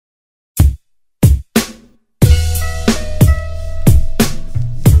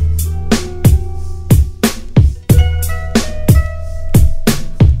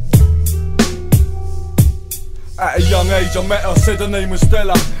stage I met her, said her name was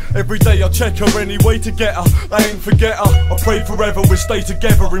Stella. Every day I check her, any way to get her, I ain't forget her. I pray forever we stay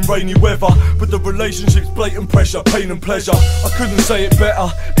together in rainy weather, but the relationship's blatant pressure, pain and pleasure. I couldn't say it better,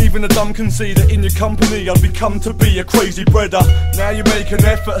 even a dumb can see that in your company I'd become to be a crazy brother. Now you make an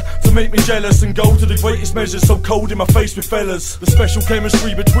effort to make me jealous and go to the greatest measures, so cold in my face with fellas. The special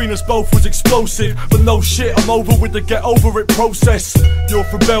chemistry between us both was explosive, but no shit, I'm over with the get over it process. You're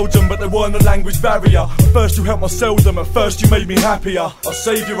from Belgium, but there weren't a language barrier. At first you helped me sell them, at first you made me happier. I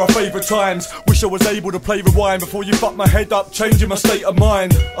saved you our favourite times, wish I was able to play rewind before you fucked my head up, changing my state of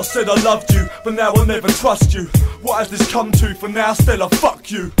mind. I said I loved you, but now I'll never trust you. What has this come to? For now, Stella, fuck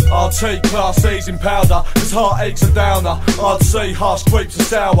you. I'll take class A's in powder, cause heartache's a downer. I'd say harsh grapes are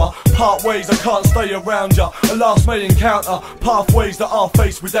sour. Part ways I can't stay around ya. A last made encounter, pathways that I'll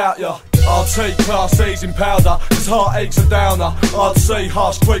face without ya. I'll take class A's in powder, cause heartache's a downer. I'd say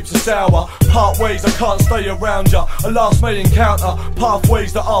harsh grapes are sour. Part ways I can't stay around ya. A last made encounter,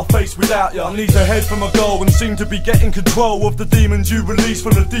 pathways that I'll face without ya. I need to head for my goal and seem to be getting control of the demons you release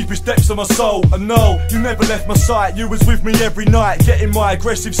from the deepest depths of my soul. And no, you never left my sight, you was with me every night, getting my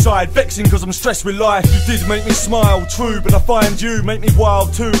aggressive side, vexing cause I'm stressed with life. You did make me smile, true, but I find you make me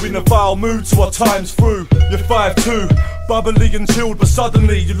wild too, in a vile mood so our time's through. You're 5'2", bubbly and chilled, but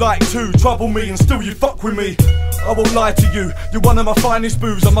suddenly you like to trouble me and still you fuck with me. I won't lie to you, you're one of my finest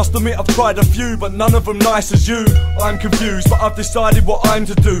boos. I must admit I've tried a few, but none of them nice as you. I'm confused, but I've decided what I'm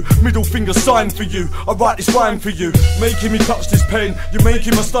to do. Middle finger sign for you, I write this rhyme for you. Making me clutch this pen, you're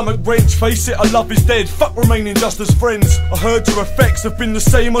making my stomach wrench. Face it, our love is dead, fuck remaining just as friends. I heard your effects have been the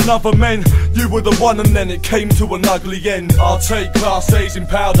same on other men. You were the one and then it came to an ugly end. I'll take class A's in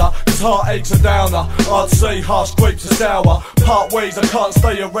powder, cause heartache's a downer. I'd say harsh grapes are sour. Part ways I can't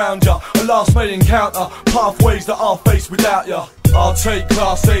stay around ya. A last made encounter, pathways that I'll face without ya. I'll take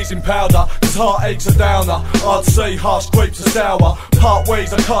class A's in powder, cause heartache's a downer. I'd say harsh grapes are sour. Part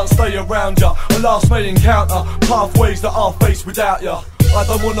ways I can't stay around ya. A last made encounter, pathways that I'll face without ya. I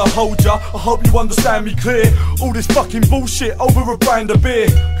don't wanna hold ya, I hope you understand me clear. All this fucking bullshit over a brand of beer,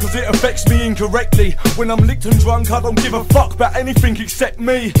 cause it affects me incorrectly. When I'm licked and drunk I don't give a fuck about anything except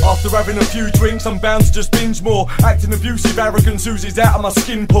me. After having a few drinks I'm bound to just binge more. Acting abusive, arrogance oozes out of my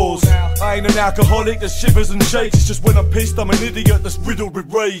skin pores. I ain't an alcoholic that shivers and shakes, it's just when I'm pissed I'm an idiot that's riddled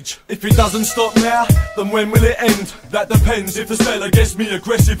with rage. If it doesn't stop now, then when will it end? That depends, if the Stella gets me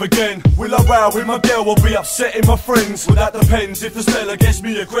aggressive again. Will I row with my girl or be upsetting my friends? Well that depends, if the Stella gets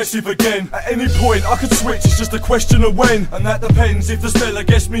me aggressive again. At any point I could switch, it's just a question of when. And that depends if the Stella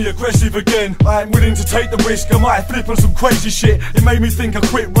gets me aggressive again. I ain't willing to take the risk, I might flip on some crazy shit. It made me think I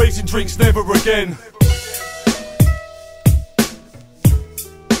quit raising drinks never again.